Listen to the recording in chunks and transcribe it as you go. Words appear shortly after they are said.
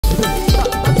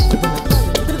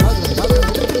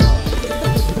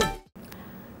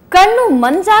ಕಣ್ಣು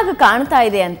ಮಂಜಾಗ ಕಾಣ್ತಾ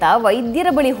ಇದೆ ಅಂತ ವೈದ್ಯರ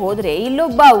ಬಳಿ ಹೋದ್ರೆ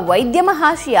ಇಲ್ಲೊಬ್ಬ ವೈದ್ಯ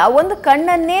ಮಹಾಶಯ ಒಂದು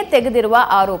ಕಣ್ಣನ್ನೇ ತೆಗೆದಿರುವ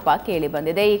ಆರೋಪ ಕೇಳಿ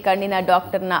ಬಂದಿದೆ. ಈ ಕಣ್ಣಿನ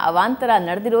ಡಾಕ್ಟರ್ನ ಅವಾಂತರ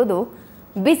ನಡೆದಿರೋದು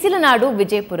ಬಿಸಿಲನಾಡು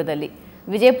ವಿಜಯಪುರದಲ್ಲಿ.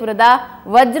 ವಿಜಯಪುರದ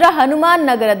ವಜ್ರ ಹನುಮಾನ್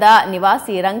ನಗರದ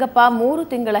ನಿವಾಸಿ ರಂಗಪ್ಪ 3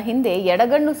 ತಿಂಗಳ ಹಿಂದೆ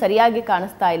ಎಡಗಣ್ಣು ಸರಿಯಾಗಿ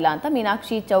ಕಾಣಿಸ್ತಾ ಇಲ್ಲ ಅಂತ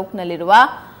ಮೀನಾಕ್ಷಿ ಚೌಕ್ನಲ್ಲಿರುವ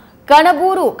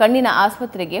ಕಣಬೂರು ಕಣ್ಣಿನ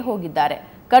ಆಸ್ಪತ್ರೆಗೆ ಹೋಗಿದ್ದಾರೆ.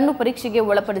 ಕಣ್ಣು ಪರೀಕ್ಷೆಗೆ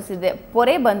ಒಳಪಡಿಸಿದೆ,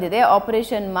 ಪೊರೆ ಬಂದಿದೆ,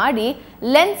 ಆಪರೇಷನ್ ಮಾಡಿ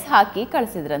ಲೆನ್ಸ್ ಹಾಕಿ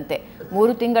ಕಳಿಸಿದ್ರಂತೆ.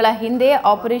 3 ತಿಂಗಳ ಹಿಂದೆ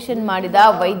ಆಪರೇಷನ್ ಮಾಡಿದ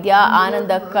ವೈದ್ಯ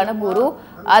ಆನಂದ ಕಣಬೂರು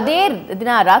ಅದೇ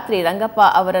ದಿನ ರಾತ್ರಿ ರಂಗಪ್ಪ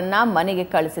ಅವರನ್ನ ಮನೆಗೆ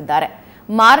ಕಳಿಸಿದ್ದಾರೆ.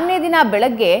 ಮಾರನೇ ದಿನ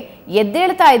ಬೆಳಗ್ಗೆ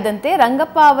ಎದ್ದೇಳ್ತಾ ಇದ್ದಂತೆ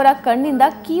ರಂಗಪ್ಪ ಅವರ ಕಣ್ಣಿಂದ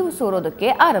ಕೀವು ಸೋರೋದಕ್ಕೆ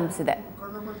ಆರಂಭಿಸಿದೆ.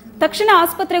 ತಕ್ಷಣ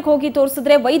ಆಸ್ಪತ್ರೆಗೆ ಹೋಗಿ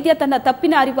ತೋರಿಸಿದ್ರೆ ವೈದ್ಯ ತನ್ನ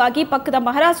ತಪ್ಪಿನ ಅರಿವಾಗಿ ಪಕ್ಕದ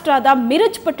ಮಹಾರಾಷ್ಟ್ರದ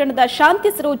ಮಿರಜ್ ಪಟ್ಟಣದ ಶಾಂತಿ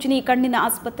ಸರೋಜಿನಿ ಕಣ್ಣಿನ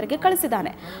ಆಸ್ಪತ್ರೆಗೆ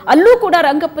ಕಳಿಸಿದ್ದಾನೆ. ಅಲ್ಲೂ ಕೂಡ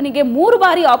ರಂಗಪ್ಪನಿಗೆ 3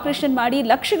 ಬಾರಿ ಆಪರೇಷನ್ ಮಾಡಿ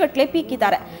ಲಕ್ಷಗಟ್ಟಲೆ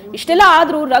ಪೀಕಿದ್ದಾರೆ. ಇಷ್ಟೆಲ್ಲ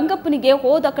ಆದ್ರೂ ರಂಗಪ್ಪನಿಗೆ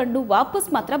ಹೋದ ಕಣ್ಣು ವಾಪಸ್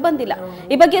ಮಾತ್ರ ಬಂದಿಲ್ಲ.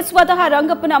 ಈ ಬಗ್ಗೆ ಸ್ವತಃ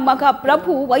ರಂಗಪ್ಪನ ಮಗ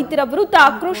ಪ್ರಭು ವೈದ್ಯರ ವಿರುದ್ಧ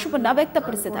ಆಕ್ರೋಶವನ್ನ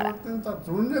ವ್ಯಕ್ತಪಡಿಸಿದ್ದಾರೆ.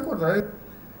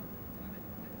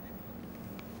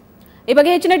 ಈ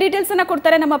ಬಗ್ಗೆ ಹೆಚ್ಚಿನ ಡೀಟೇಲ್ಸ್ ಅನ್ನ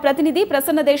ಕೊಡ್ತಾರೆ ನಮ್ಮ ಪ್ರತಿನಿಧಿ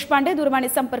ಪ್ರಸನ್ನ ದೇಶಪಾಂಡೆ, ದೂರವಾಣಿ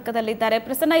ಸಂಪರ್ಕದಲ್ಲಿದ್ದಾರೆ.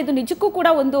 ಪ್ರಸನ್ನ, ಇದು ನಿಜಕ್ಕೂ ಕೂಡ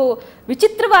ಒಂದು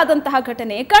ವಿಚಿತ್ರವಾದಂತಹ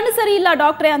ಘಟನೆ. ಕಣ್ಣು ಸರಿ ಇಲ್ಲ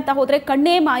ಡಾಕ್ಟ್ರೇ ಅಂತ ಹೋದ್ರೆ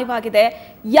ಕಣ್ಣೇ ಮಾಯವಾಗಿದೆ.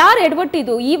 ಯಾರ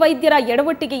ಎಡವಟ್ಟಿದು? ಈ ವೈದ್ಯರ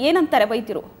ಎಡವಟ್ಟಿಗೆ ಏನಂತಾರೆ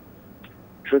ವೈದ್ಯರು?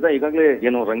 ಶ್ವೇತಾ, ಈಗಾಗಲೇ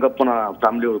ಏನು ರಂಗಪ್ಪನ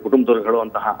ಫ್ಯಾಮಿಲಿ ಕುಟುಂಬದವರು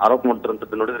ಹೇಳುವಂತಹ ಆರೋಪ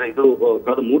ಮಾಡ್ತಾರಂತ ನೋಡಿದ್ರೆ, ಇದು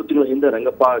ಕಳೆದ 3 ತಿಂಗಳ ಹಿಂದೆ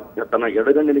ರಂಗಪ್ಪ ತನ್ನ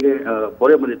ಎಡಗಣ್ಣಿಗೆ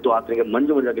ಪೊರೆ ಬಂದಿತ್ತು, ಆತನಿಗೆ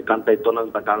ಮಂಜು ಮಂಜಾಗಿ ಕಾಣ್ತಾ ಇತ್ತು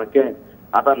ಅನ್ನೋ ಕಾರಣಕ್ಕೆ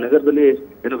ಆತ ನಗರದಲ್ಲಿ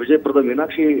ಏನು ವಿಜಯಪುರದ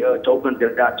ಮೀನಾಕ್ಷಿ ಚೌಕ್ ಅಂತ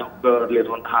ಹೇಳಿದೆ, ಆ ಚೌಕ್ ಅಲ್ಲಿ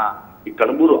ಇರುವಂತಹ ಈ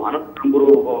ಕಣಬೂರು ಆನಂದ್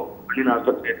ಕಣಬೂರು ಕಣ್ಣಿನ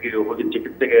ಆಸ್ಪತ್ರೆಗೆ ಹೋಗಿ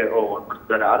ಚಿಕಿತ್ಸೆಗೆ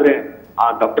ಒಳಪಡಿಸಿದ್ದಾರೆ. ಆದ್ರೆ ಆ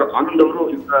ಡಾಕ್ಟರ್ ಆನಂದ್ ಅವರು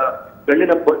ಈಗ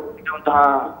ಕಣ್ಣಿನ ಇರುವಂತಹ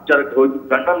ವಿಚಾರಕ್ಕೆ ಹೋಗಿ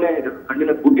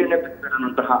ಕಣ್ಣಿನ ಗುಡ್ಡೆಯನ್ನೇ ತೆಗೆದಿದ್ದಾರೆ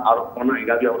ಅನ್ನುವಂತಹ ಆರೋಪವನ್ನು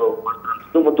ಈಗಾಗಲೇ ಅವರು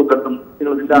ಮಾಡ್ತಾರಂಥದ್ದು. ಮತ್ತು ಕಳೆದ 3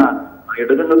 ತಿಂಗಳಿಂದ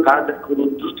ಎಡಗಣ್ಣು ಕಾಣತಕ್ಕಂಥದ್ದು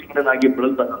ದೃಷ್ಟಿಹೀನನಾಗಿ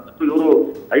ಬೆಳೆದಂಥದ್ದು. ಇವರು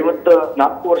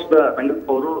 54 ವರ್ಷದ ರಂಗಪ್ಪ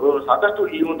ಅವರು ಸಾಕಷ್ಟು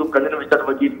ಈ ಒಂದು ಕಣ್ಣಿನ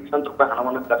ವಿಚಾರವಾಗಿ ₹1,000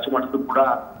 ಹಣವನ್ನು ಖರ್ಚು ಮಾಡಿದ್ರು ಕೂಡ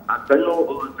ಆ ಕಣ್ಣು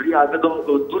ಸರಿ ಆಗದು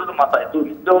ದೂರದ ಮಾತಾಯಿತು.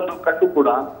 ಇದ್ದ ಒಂದು ಕಣ್ಣು ಕೂಡ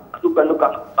ಅದು ಕಣ್ಣು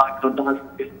ಕಾಣುವಂತಹ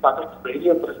ಸಾಕಷ್ಟು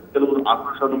ದೈಹಿಕ ಪರಿಸ್ಥಿತಿಗಳು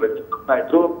ಆಕ್ರೋಶವನ್ನು ವ್ಯಕ್ತಪಡಿಸ್ತಾ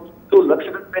ಇದ್ರು. ಇದು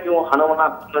ಲಕ್ಷಗಟ್ಟಲೆ ನೀವು ಹಣವನ್ನ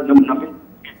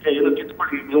ಏನು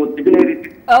ಕಿತ್ಕೊಳ್ಳಿ, ನೀವು ತಿಗಣೆ ರೀತಿ,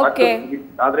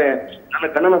 ಆದ್ರೆ ನನ್ನ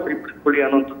ಕಣ್ಣನ್ನ ಸರಿಪಡಿಸಿಕೊಳ್ಳಿ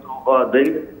ಅನ್ನುವಂಥದ್ದು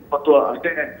ದೈಹಿಕ ಮತ್ತು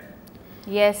ಅಷ್ಟೇ.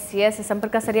 ಎಸ್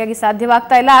ಸಂಪರ್ಕ ಸರಿಯಾಗಿ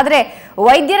ಸಾಧ್ಯವಾಗ್ತಾ ಇಲ್ಲ. ಆದ್ರೆ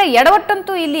ವೈದ್ಯರ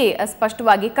ಎಡವಟ್ಟಂತೂ ಇಲ್ಲಿ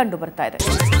ಸ್ಪಷ್ಟವಾಗಿ ಕಂಡು ಬರ್ತಾ ಇದೆ.